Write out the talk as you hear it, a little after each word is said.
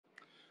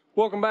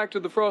Welcome back to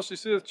the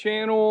FrostySith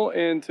channel,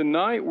 and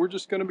tonight we're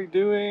just going to be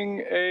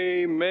doing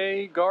a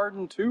May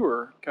garden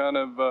tour, kind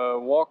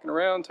of walking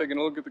around, taking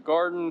a look at the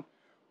garden,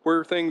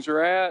 where things are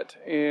at,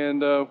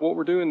 and what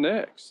we're doing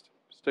next.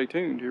 Stay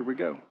tuned, here we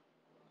go.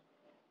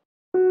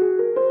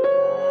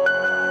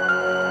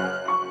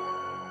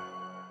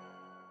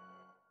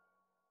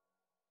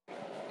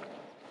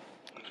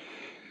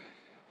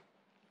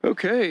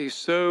 Okay,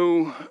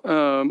 so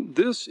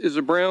this is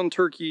a brown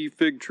turkey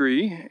fig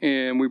tree,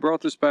 and we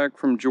brought this back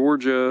from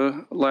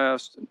Georgia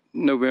last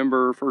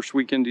November, first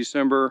week in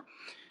December,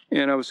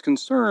 and I was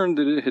concerned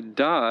that it had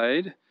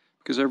died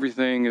because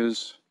everything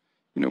is,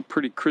 you know,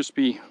 pretty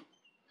crispy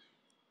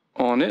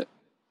on it.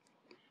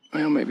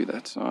 Well, maybe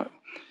that's not.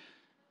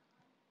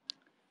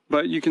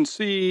 But you can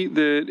see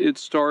that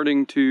it's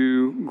starting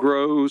to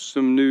grow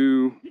some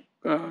new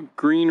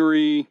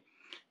greenery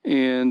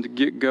and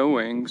get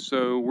going.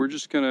 So we're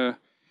just gonna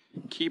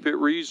keep it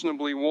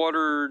reasonably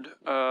watered.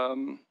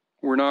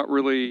 We're not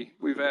really,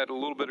 we've added a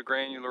little bit of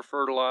granular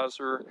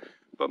fertilizer,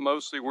 but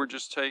mostly we're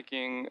just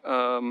taking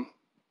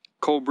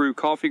cold brew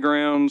coffee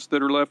grounds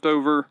that are left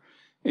over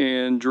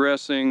and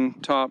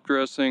top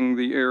dressing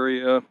the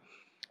area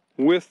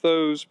with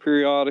those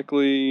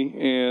periodically,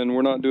 and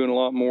we're not doing a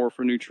lot more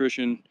for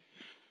nutrition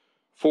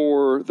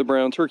for the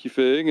brown turkey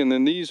fig. And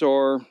then these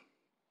are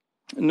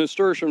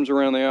nasturtiums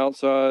around the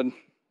outside,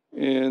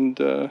 and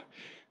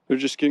they're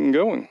just getting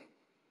going.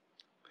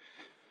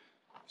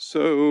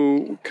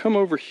 So come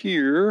over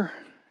here,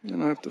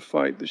 and I have to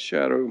fight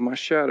my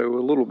shadow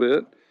a little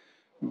bit,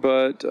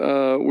 but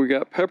we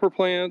got pepper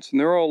plants, and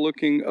they're all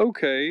looking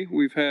okay.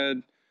 We've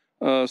had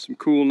some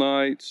cool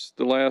nights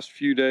the last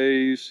few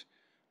days,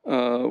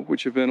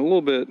 which have been a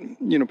little bit,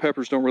 you know,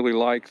 peppers don't really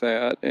like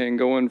that, and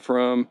going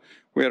from,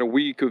 we had a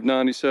week of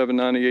 97,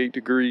 98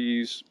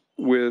 degrees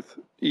with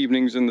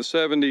evenings in the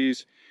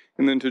 70s,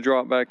 and then to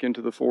drop back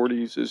into the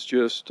 40s is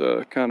just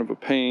kind of a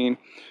pain.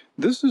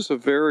 This is a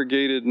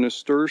variegated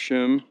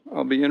nasturtium.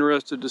 I'll be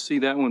interested to see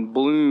that one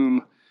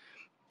bloom,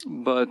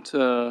 but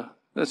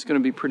that's going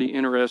to be pretty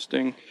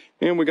interesting.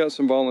 And we got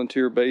some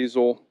volunteer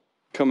basil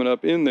coming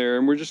up in there,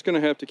 and we're just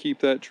going to have to keep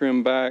that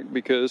trimmed back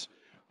because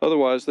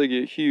otherwise they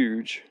get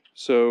huge.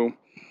 So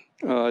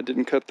I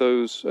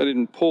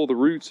didn't pull the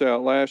roots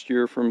out last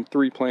year from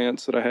 3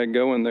 plants that I had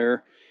going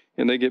there,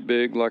 and they get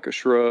big like a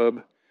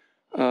shrub.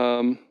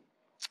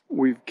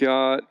 We've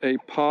got a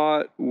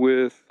pot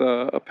with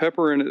a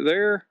pepper in it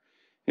there,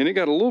 and it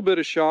got a little bit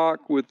of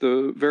shock with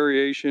the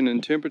variation in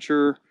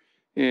temperature,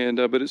 and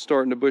but it's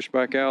starting to bush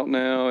back out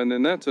now. And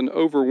then that's an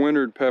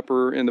overwintered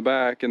pepper in the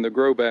back in the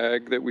grow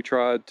bag that we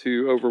tried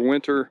to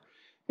overwinter,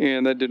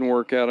 and that didn't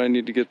work out. I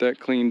need to get that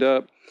cleaned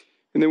up.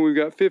 And then we've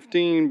got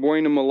 15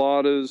 Buena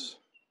Mulatas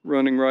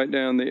running right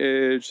down the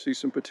edge. See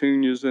some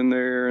petunias in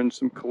there and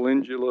some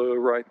calendula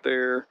right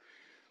there.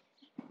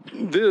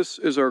 This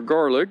is our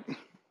garlic,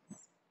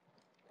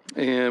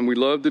 and we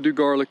love to do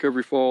garlic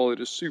every fall. It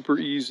is super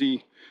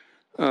easy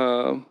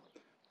to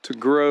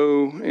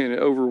grow, and it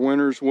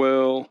overwinters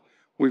well.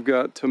 We've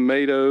got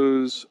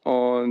tomatoes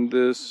on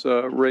this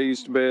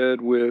raised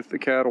bed with the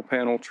cattle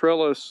panel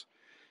trellis,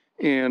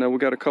 and we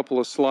got a couple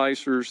of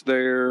slicers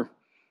there.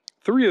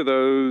 3 of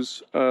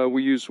those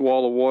we used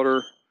wall of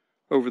water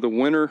over the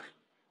winter.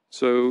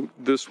 So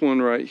this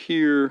one right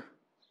here,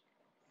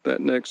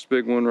 that next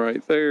big one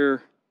right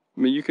there.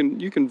 I mean,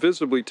 you can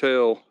visibly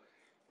tell.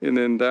 And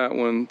then that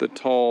one, the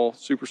tall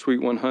Super Sweet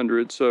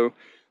 100. So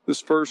this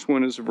first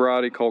one is a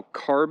variety called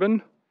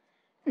Carbon.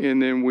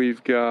 And then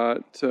we've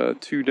got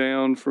 2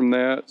 down from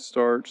that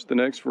starts the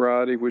next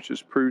variety, which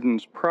is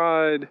Pruden's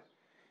Pride.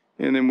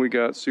 And then we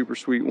got Super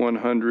Sweet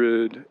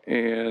 100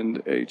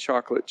 and a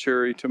chocolate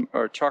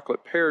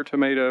pear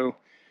tomato,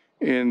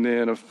 and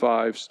then a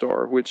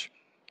 5-star, which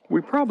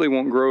we probably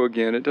won't grow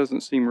again. It doesn't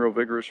seem real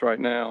vigorous right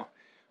now.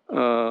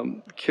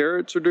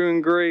 Carrots are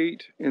doing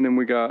great, and then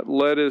we got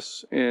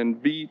lettuce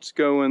and beets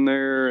going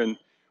there, and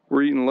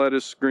we're eating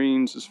lettuce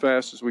greens as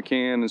fast as we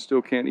can and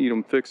still can't eat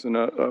them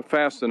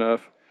fast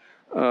enough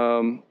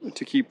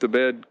to keep the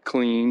bed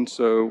clean,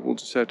 so we'll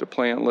just have to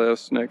plant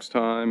less next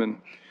time. And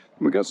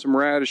we got some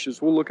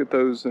radishes. We'll look at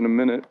those in a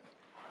minute,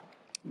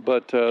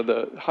 but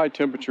the high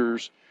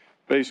temperatures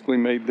basically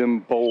made them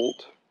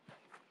bolt.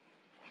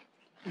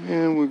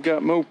 And we've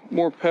got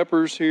more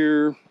peppers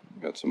here.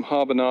 We've got some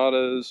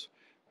habanadas.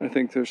 I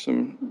think there's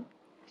some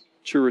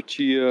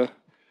chiricahua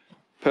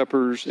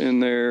peppers in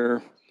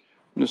there.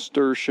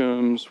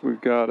 Nasturtiums.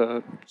 We've got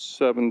a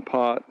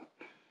 7-pot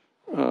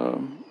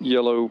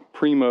yellow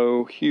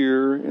primo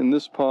here in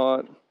this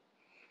pot.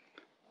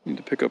 Need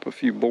to pick up a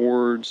few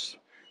boards.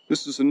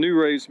 This is a new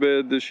raised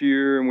bed this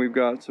year, and we've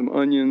got some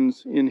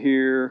onions in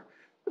here,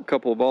 a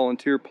couple of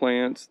volunteer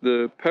plants.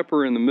 The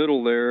pepper in the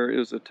middle there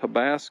is a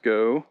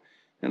Tabasco,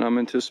 and I'm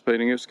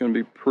anticipating it's going to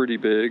be pretty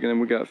big. And then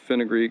we got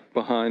fenugreek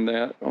behind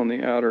that on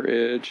the outer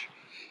edge.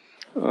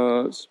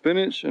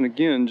 Spinach, and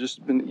again,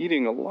 just been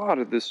eating a lot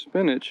of this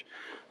spinach,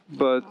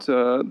 but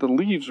the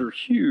leaves are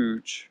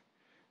huge.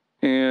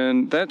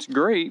 And that's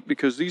great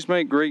because these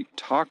make great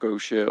taco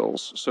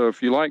shells. So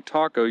if you like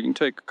taco, you can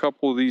take a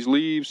couple of these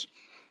leaves,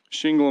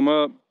 shingle them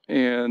up,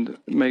 and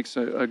it makes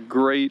a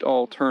great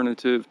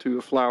alternative to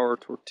a flour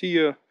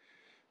tortilla.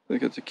 I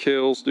think it's the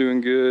kale's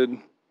doing good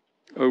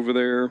over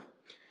there.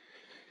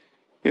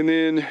 And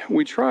then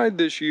we tried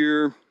this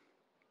year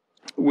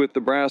with the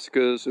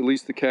brassicas, at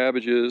least the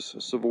cabbages,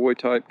 Savoy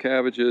type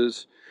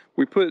cabbages.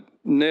 We put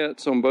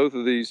nets on both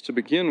of these to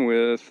begin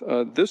with.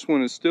 This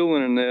one is still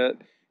in a net,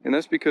 and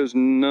that's because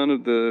none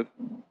of the,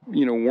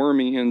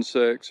 wormy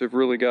insects have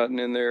really gotten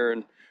in there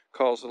and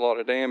caused a lot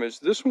of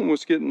damage. This one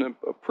was getting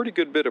a pretty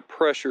good bit of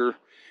pressure,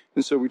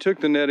 and so we took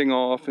the netting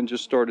off and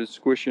just started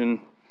squishing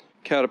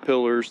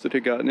caterpillars that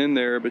had gotten in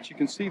there. But you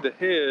can see the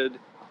head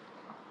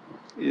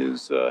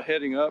is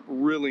heading up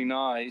really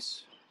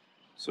nice.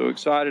 So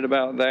excited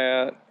about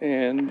that,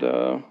 and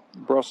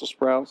Brussels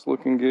sprouts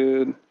looking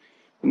good.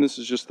 And this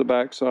is just the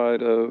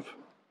backside of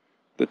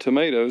the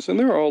tomatoes, and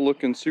they're all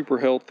looking super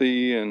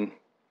healthy and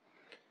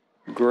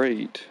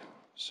great.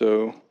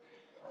 So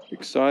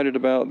excited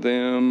about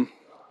them.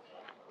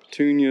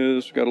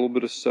 Petunias, we've got a little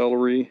bit of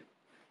celery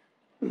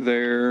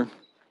there.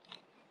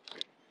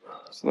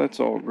 So that's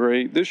all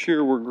great. This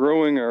year we're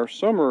growing our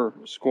summer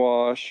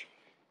squash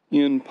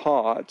in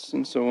pots,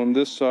 and so on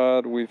this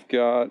side we've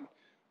got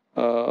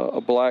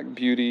a Black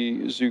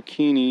Beauty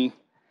zucchini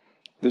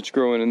that's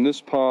growing in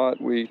this pot.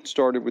 We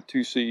started with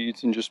 2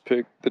 seeds and just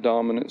picked the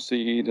dominant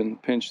seed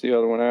and pinched the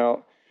other one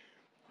out.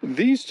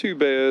 These 2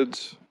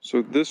 beds,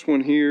 so this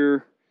one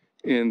here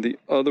and the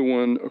other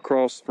one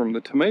across from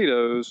the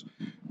tomatoes,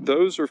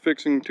 those are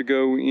fixing to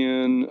go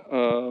in.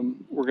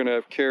 We're going to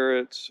have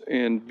carrots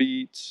and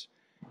beets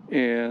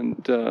and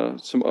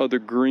some other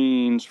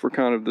greens for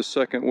kind of the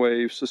second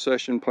wave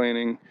succession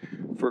planting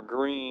for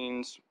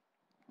greens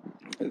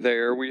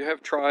there. We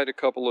have tried a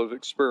couple of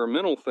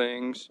experimental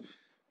things.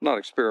 Not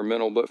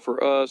experimental, but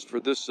for us, for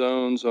this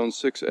zone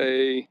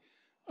 6A,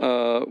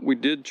 we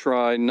did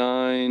try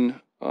 9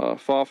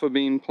 fava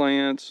bean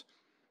plants,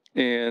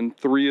 and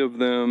 3 of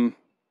them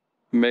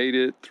made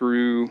it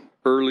through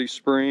early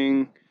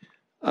spring,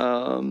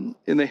 and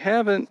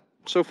they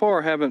so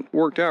far haven't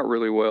worked out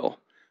really well.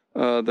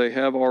 They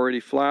have already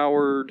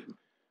flowered,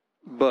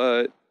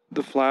 but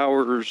the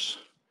flowers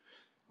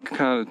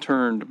kind of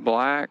turned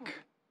black,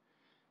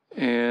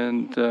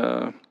 and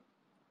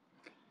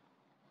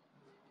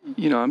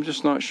I'm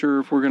just not sure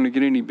if we're going to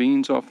get any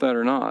beans off that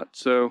or not.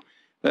 So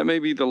that may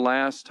be the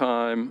last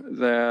time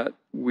that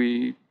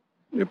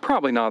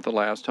probably not the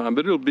last time,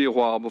 but it'll be a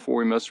while before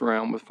we mess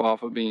around with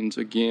fava beans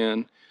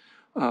again.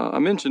 I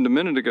mentioned a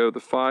minute ago the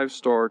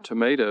 5-star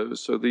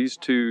tomatoes. So these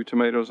 2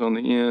 tomatoes on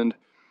the end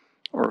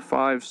are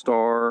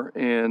 5-star,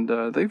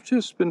 and they've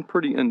just been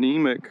pretty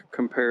anemic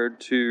compared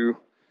to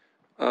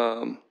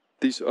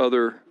these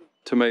other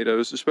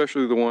tomatoes,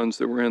 especially the ones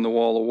that were in the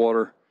wall of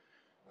water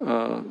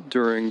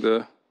during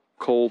the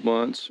cold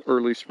months,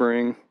 early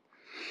spring.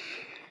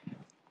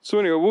 So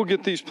anyway, we'll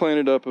get these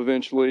planted up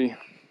eventually.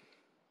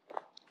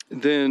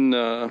 Then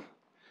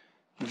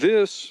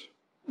this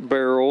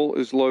barrel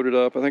is loaded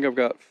up. I think I've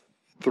got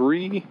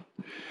three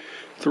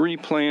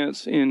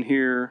plants in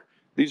here.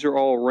 These are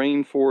all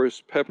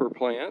rainforest pepper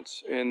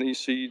plants, and these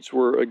seeds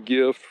were a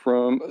gift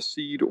from a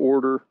seed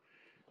order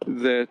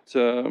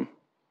that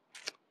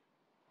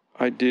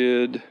I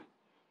did.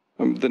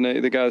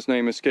 The guy's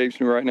name escapes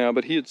me right now,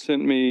 but he had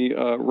sent me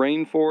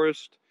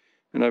rainforest,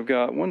 and I've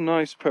got one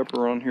nice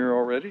pepper on here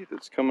already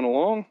that's coming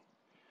along,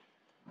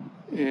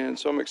 and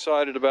so I'm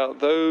excited about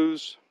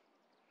those.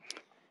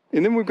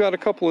 And then we've got a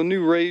couple of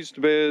new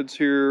raised beds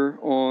here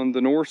on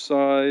the north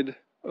side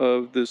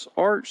of this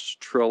arch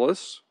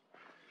trellis,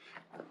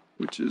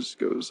 which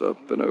goes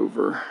up and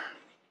over.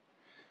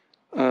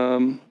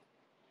 And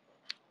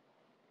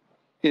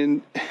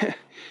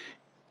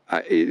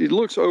it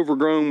looks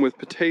overgrown with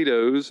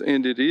potatoes,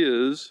 and it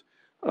is.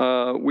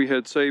 We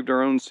had saved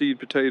our own seed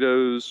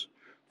potatoes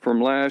from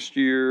last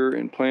year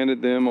and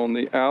planted them on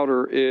the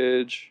outer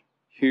edge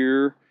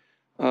here.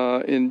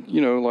 And,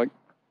 like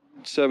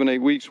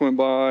 7-8 weeks went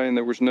by and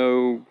there was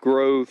no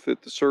growth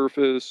at the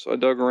surface. I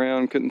dug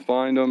around, couldn't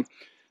find them.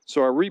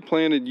 So I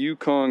replanted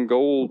Yukon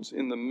Golds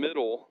in the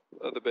middle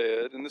of the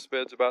bed, and this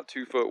bed's about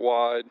 2 foot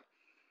wide.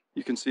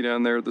 You can see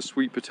down there the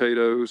sweet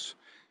potatoes.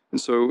 And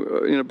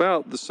so in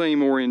about the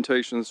same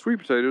orientation of the sweet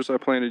potatoes, I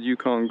planted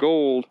Yukon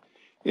Gold.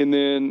 And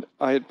then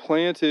I had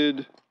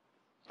planted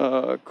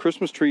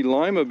Christmas tree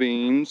lima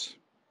beans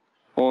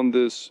on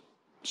this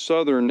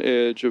southern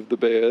edge of the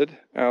bed,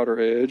 outer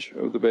edge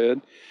of the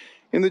bed.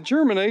 And the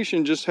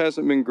germination just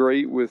hasn't been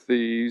great with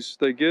these.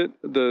 They get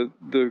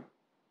the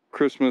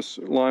Christmas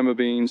lima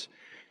beans.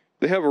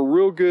 They have a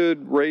real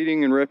good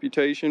rating and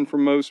reputation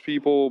from most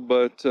people,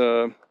 but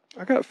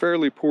I got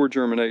fairly poor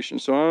germination.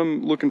 So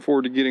I'm looking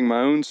forward to getting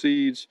my own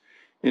seeds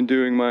and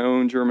doing my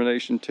own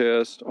germination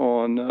test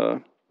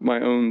on my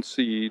own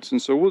seeds.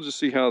 And so we'll just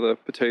see how the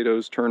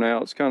potatoes turn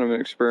out. It's kind of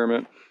an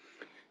experiment.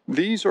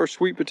 These are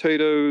sweet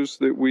potatoes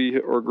that we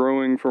are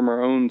growing from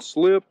our own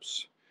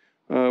slips.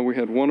 We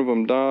had one of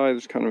them die.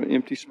 There's kind of an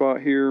empty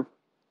spot here.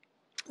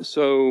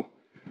 So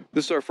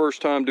this is our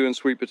first time doing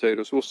sweet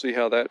potatoes. We'll see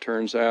how that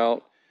turns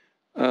out.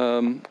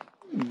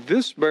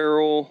 This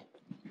barrel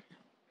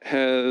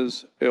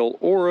has El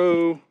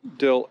Oro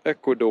del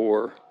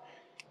Ecuador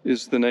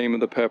is the name of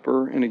the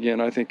pepper. And again,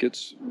 I think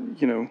it's,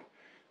 you know,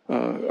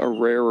 a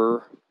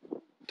rarer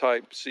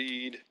type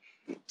seed.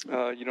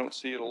 You don't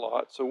see it a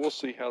lot. So we'll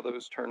see how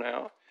those turn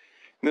out.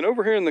 And then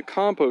over here in the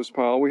compost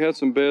pile, we had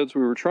some beds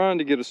we were trying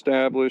to get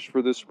established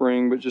for this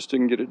spring, but just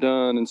didn't get it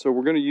done. And so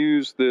we're going to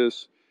use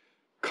this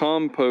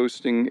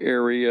composting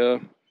area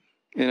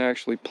and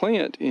actually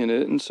plant in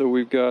it. And so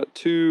we've got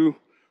 2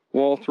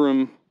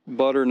 Waltham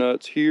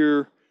butternuts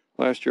here.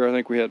 Last year I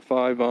think we had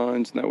 5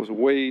 vines, and that was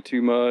way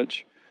too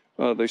much.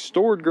 They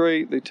stored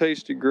great, they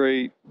tasted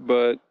great,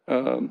 but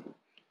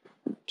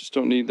just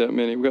don't need that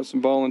many. We've got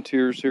some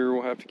volunteers here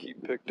we'll have to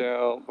keep picked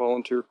out.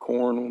 Volunteer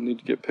corn will need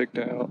to get picked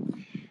out.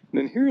 And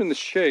then here in the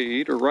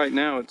shade, or right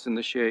now it's in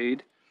the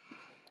shade,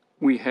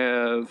 we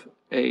have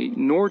a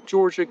North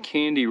Georgia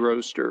candy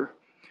roaster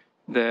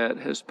that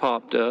has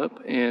popped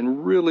up,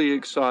 and really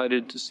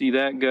excited to see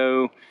that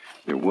go.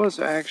 There was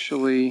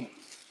actually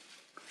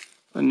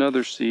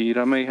another seed.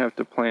 I may have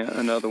to plant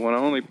another one. I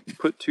only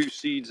put 2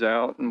 seeds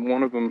out, and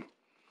one of them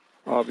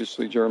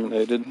obviously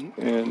germinated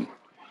and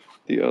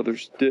the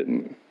others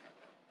didn't.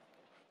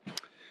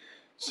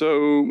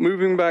 So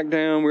moving back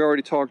down, we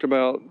already talked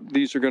about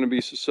these are going to be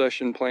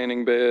succession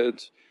planting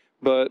beds,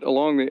 but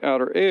along the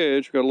outer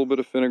edge, we've got a little bit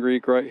of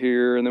fenugreek right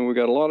here, and then we've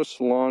got a lot of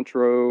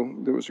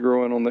cilantro that was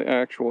growing on the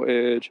actual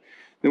edge.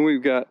 Then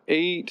we've got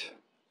 8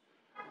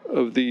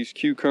 of these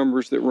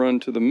cucumbers that run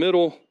to the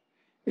middle,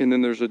 and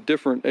then there's a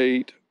different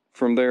 8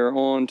 from there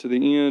on to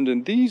the end,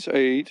 and these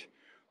 8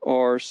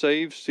 are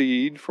saved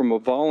seed from a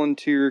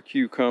volunteer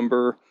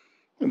cucumber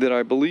that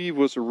I believe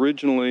was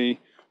originally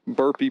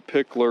Burpee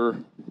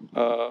Pickler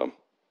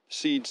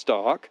seed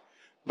stock,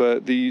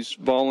 but these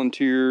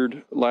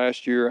volunteered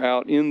last year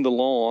out in the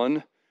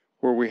lawn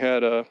where we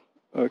had a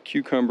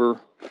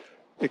cucumber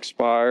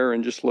expire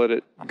and just let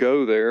it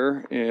go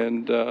there,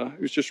 and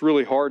it was just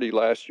really hardy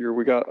last year.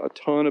 We got a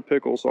ton of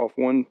pickles off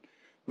one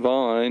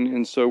vine,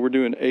 and so we're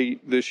doing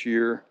 8 this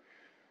year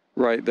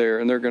right there,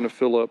 and they're going to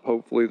fill up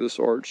hopefully this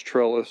arch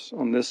trellis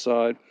on this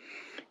side.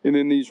 And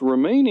then these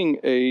remaining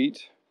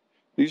 8,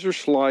 these are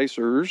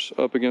slicers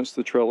up against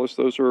the trellis.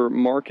 Those are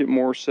Market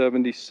More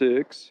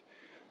 76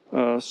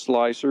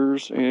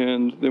 slicers,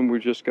 and then we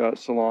just got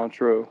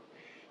cilantro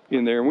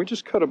in there, and we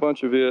just cut a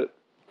bunch of it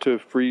to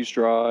freeze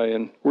dry,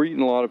 and we're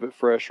eating a lot of it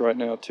fresh right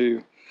now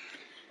too.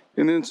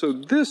 And then so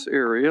this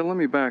area, let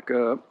me back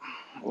up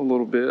a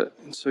little bit,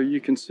 and so you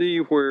can see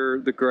where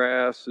the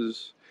grass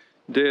is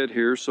dead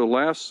here. So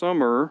last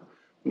summer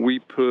we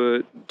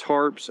put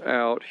tarps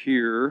out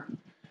here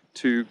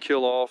to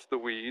kill off the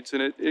weeds,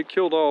 and it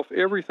killed off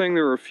everything.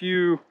 There were a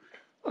few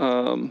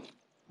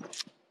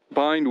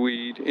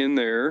bindweed in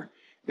there,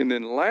 and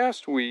then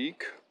last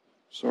week,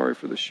 sorry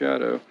for the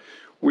shadow,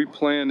 we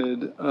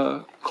planted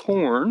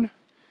corn.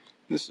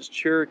 This is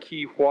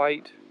Cherokee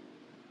white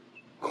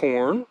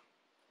corn,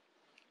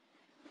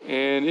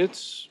 and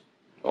it's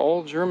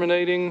all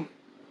germinating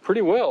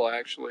pretty well,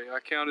 actually. I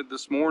counted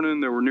this morning,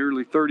 there were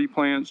nearly 30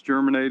 plants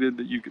germinated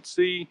that you could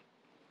see,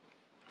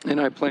 and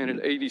I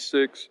planted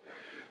 86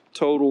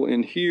 total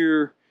in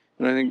here,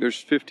 and I think there's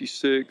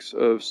 56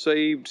 of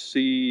saved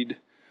seed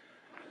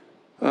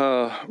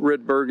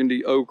red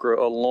burgundy okra,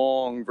 a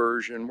long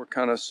version. We're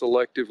kind of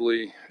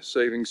selectively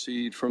saving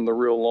seed from the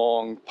real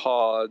long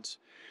pods,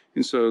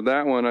 and so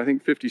that one, I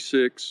think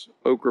 56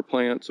 okra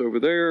plants over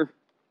there.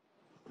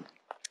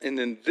 And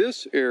then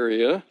this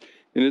area,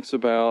 and it's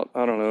about,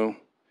 I don't know,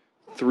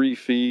 3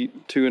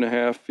 feet,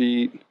 2.5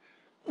 feet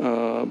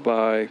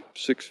by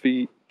 6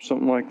 feet,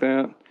 something like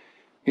that.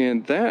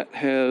 And that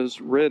has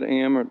red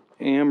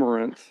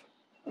amaranth,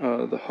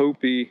 the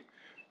Hopi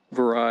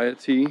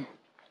variety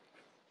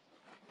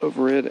of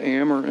red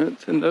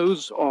amaranth, and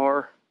those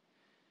are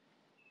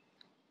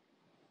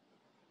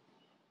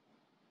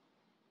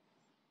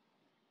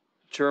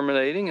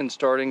germinating and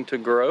starting to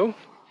grow.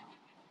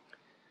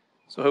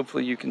 So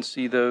hopefully you can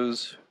see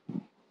those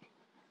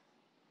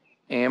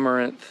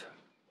amaranth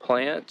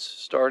plants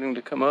starting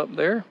to come up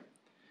there.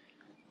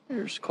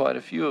 There's quite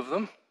a few of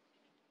them.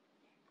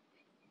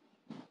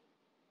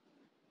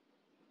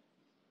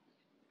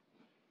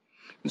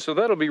 And so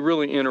that'll be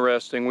really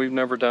interesting. We've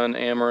never done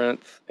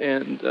amaranth,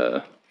 and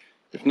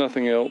if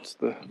nothing else,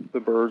 the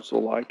birds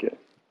will like it.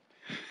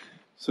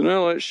 So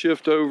now let's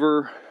shift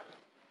over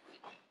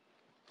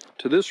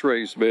to this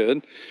raised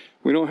bed.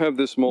 We don't have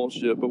this mulch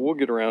yet, but we'll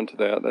get around to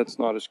that. That's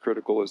not as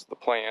critical as the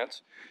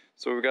plants.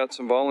 So we've got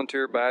some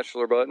volunteer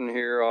bachelor button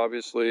here,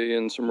 obviously,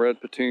 and some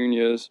red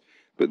petunias.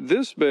 But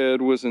this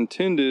bed was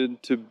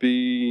intended to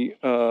be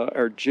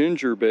our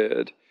ginger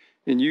bed.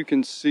 And you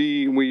can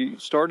see we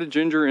started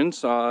ginger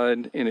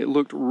inside, and it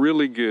looked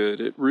really good.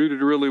 It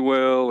rooted really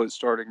well. It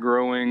started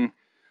growing,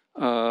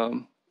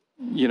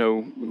 you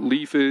know,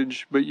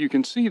 leafage. But you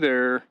can see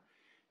there,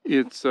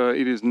 it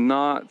is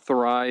not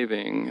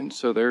thriving. And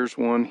so there's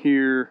one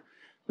here.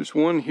 There's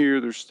one here.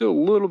 There's still a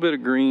little bit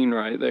of green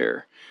right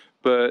there.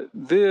 but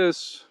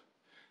this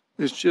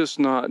is just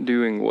not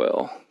doing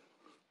well.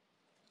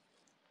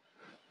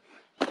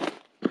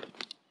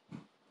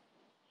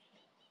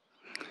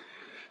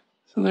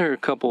 So there are a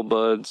couple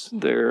buds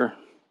there,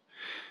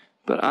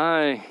 but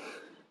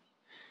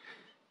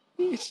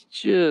it's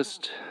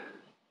just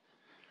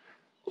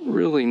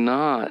really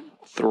not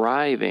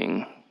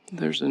thriving.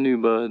 There's a new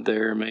bud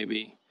there,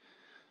 maybe.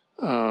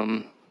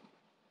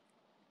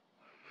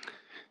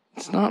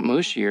 It's not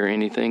mushy or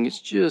anything.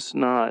 It's just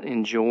not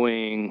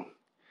enjoying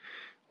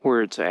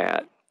where it's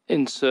at.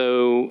 And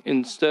so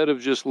instead of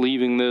just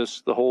leaving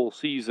this the whole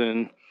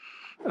season,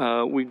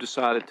 we've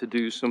decided to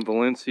do some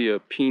Valencia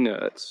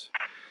peanuts.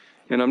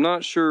 And I'm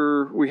not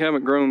sure, we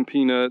haven't grown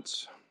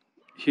peanuts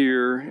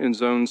here in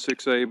Zone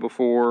 6A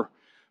before,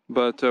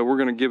 but we're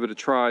going to give it a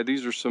try.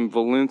 These are some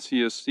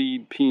Valencia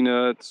seed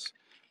peanuts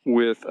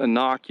with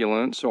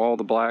inoculant, so all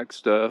the black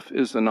stuff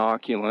is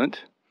inoculant.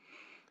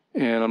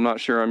 And I'm not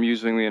sure I'm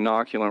using the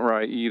inoculant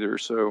right either,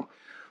 so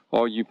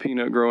all you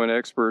peanut growing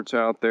experts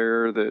out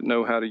there that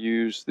know how to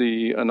use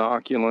the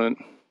inoculant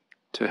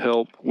to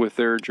help with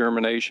their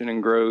germination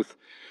and growth,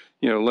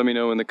 let me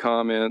know in the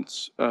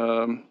comments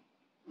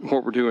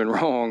what we're doing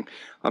wrong.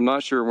 I'm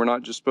not sure we're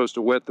not just supposed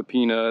to wet the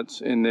peanuts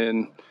and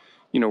then,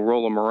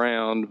 roll them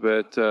around,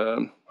 but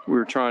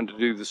we're trying to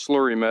do the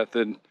slurry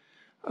method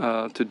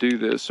to do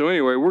this. So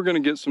anyway, we're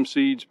going to get some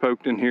seeds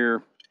poked in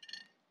here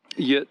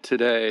yet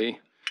today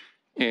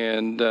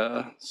and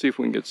see if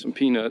we can get some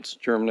peanuts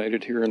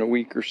germinated here in a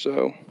week or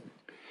so.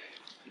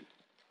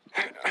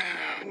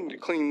 I need to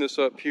clean this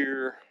up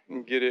here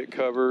and get it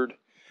covered.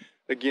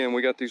 Again,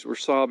 we got these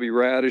wasabi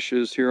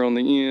radishes here on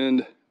the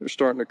end. They're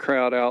starting to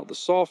crowd out the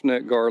soft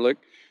neck garlic.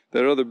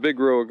 That other big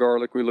row of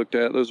garlic we looked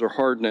at, those are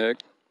hard neck,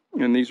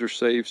 and these are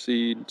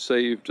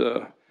saved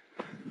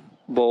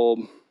bulb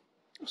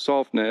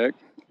soft neck.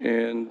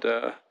 And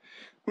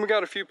we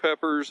got a few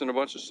peppers and a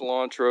bunch of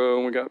cilantro,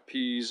 and we got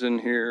peas in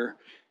here,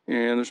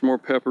 and there's more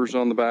peppers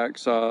on the back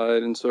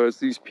side. And so as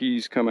these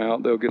peas come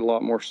out, they'll get a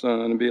lot more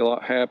sun and be a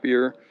lot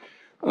happier.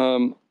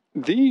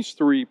 These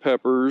three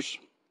peppers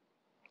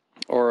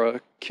are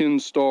a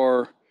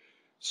Kinstar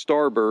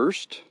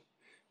Starburst,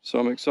 so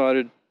I'm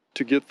excited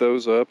to get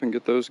those up and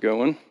get those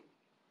going.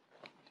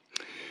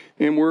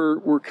 And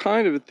we're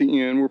kind of at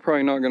the end. We're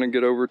probably not going to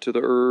get over to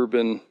the herb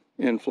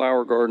and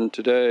flower garden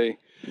today.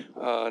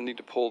 I need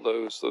to pull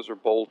those. Those are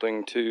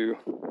bolting too.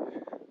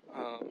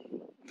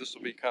 This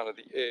will be kind of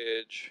the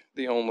edge,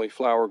 the only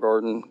flower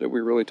garden that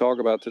we really talk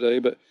about today.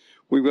 But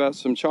we've got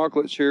some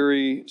chocolate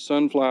cherry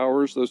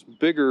sunflowers. Those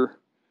bigger,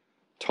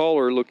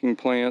 taller looking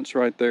plants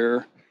right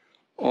there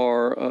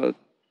are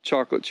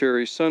chocolate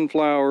cherry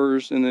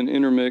sunflowers, and then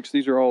intermixed,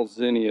 these are all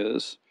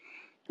zinnias.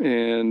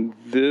 And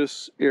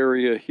this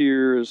area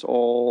here is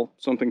all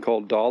something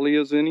called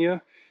dahlia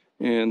zinnia,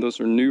 and those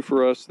are new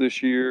for us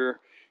this year.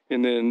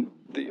 And then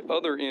the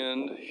other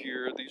end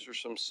here, these are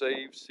some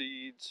saved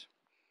seeds,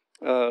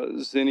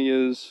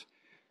 zinnias,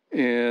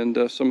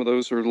 and some of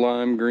those are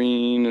lime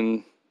green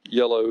and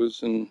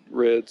yellows and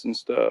reds and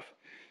stuff.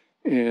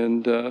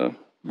 And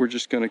we're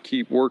just going to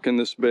keep working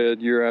this bed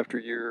year after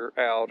year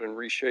out and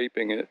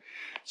reshaping it.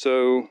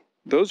 So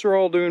those are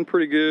all doing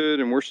pretty good,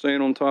 and we're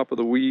staying on top of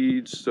the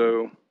weeds,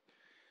 so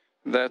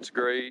that's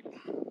great.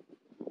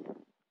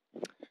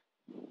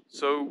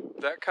 So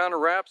that kind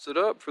of wraps it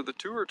up for the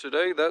tour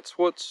today. That's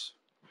what's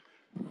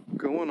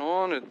going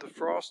on at the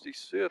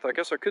FrostySith. I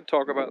guess I could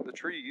talk about the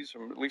trees,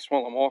 at least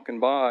while I'm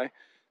walking by.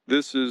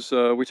 This is,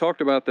 we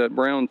talked about that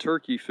brown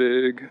turkey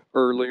fig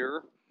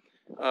earlier,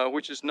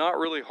 which is not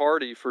really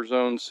hardy for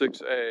Zone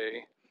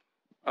 6A.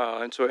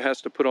 And so it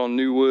has to put on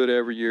new wood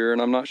every year,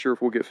 and I'm not sure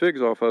if we'll get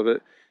figs off of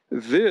it.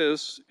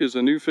 This is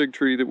a new fig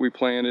tree that we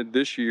planted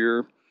this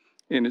year,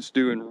 and it's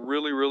doing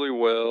really, really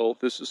well.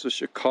 This is a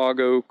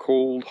Chicago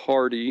cold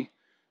hardy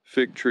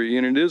fig tree,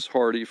 and it is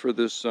hardy for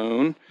this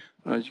zone.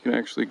 You can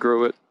actually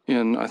grow it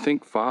in, I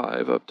think,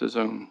 5 up to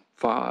Zone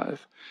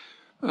 5.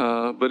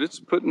 But it's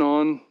putting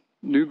on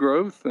new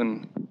growth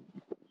and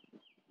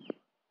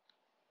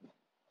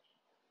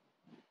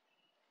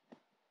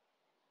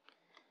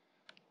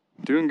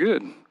doing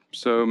good.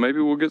 So maybe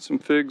we'll get some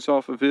figs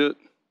off of it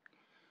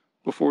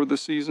before the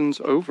season's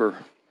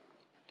over.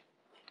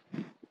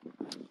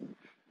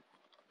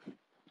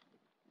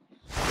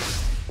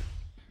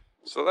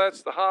 So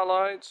that's the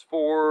highlights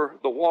for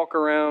the walk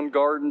around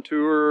garden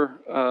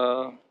tour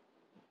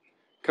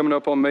coming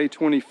up on May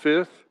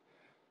 25th,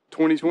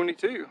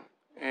 2022.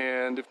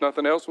 And if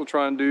nothing else, we'll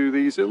try and do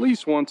these at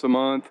least once a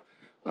month.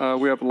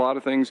 We have a lot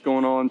of things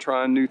going on,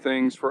 trying new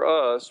things for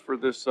us for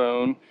this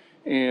zone.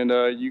 And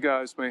you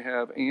guys may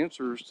have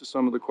answers to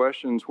some of the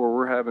questions where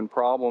we're having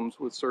problems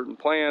with certain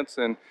plants,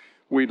 and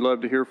we'd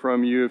love to hear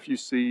from you if you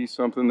see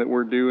something that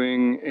we're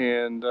doing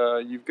and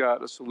you've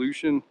got a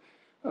solution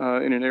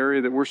in an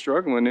area that we're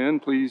struggling in.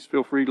 Please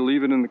feel free to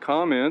leave it in the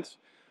comments.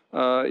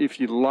 If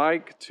you'd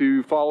like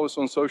to follow us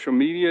on social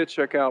media,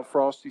 check out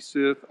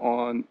FrostySith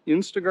on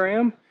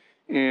Instagram,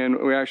 and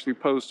we actually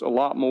post a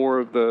lot more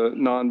of the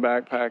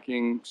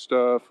non-backpacking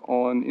stuff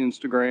on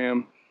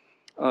Instagram.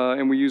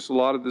 And we use a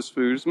lot of this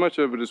food, as much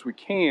of it as we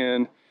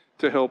can,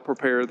 to help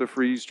prepare the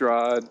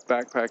freeze-dried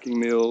backpacking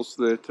meals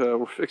that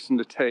we're fixing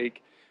to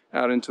take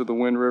out into the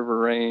Wind River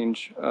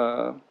Range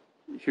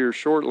here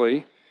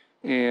shortly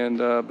and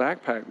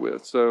backpack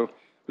with. So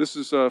this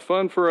is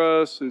fun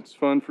for us, it's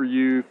fun for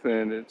youth,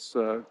 and it's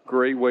a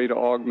great way to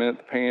augment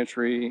the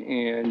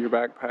pantry and your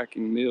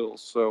backpacking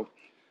meals. So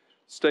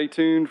stay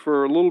tuned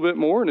for a little bit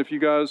more, and if you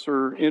guys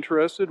are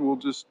interested, we'll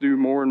just do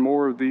more and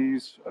more of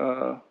these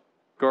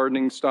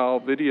gardening style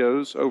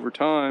videos over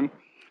time.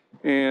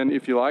 And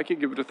if you like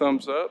it, give it a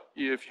thumbs up.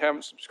 If you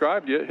haven't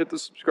subscribed yet, hit the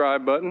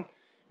subscribe button,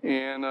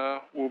 and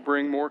we'll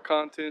bring more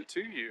content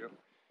to you.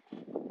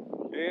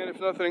 And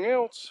if nothing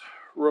else,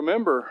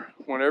 remember,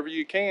 whenever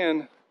you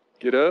can,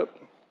 get up,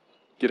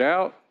 get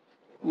out,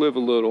 live a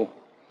little.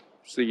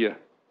 See ya.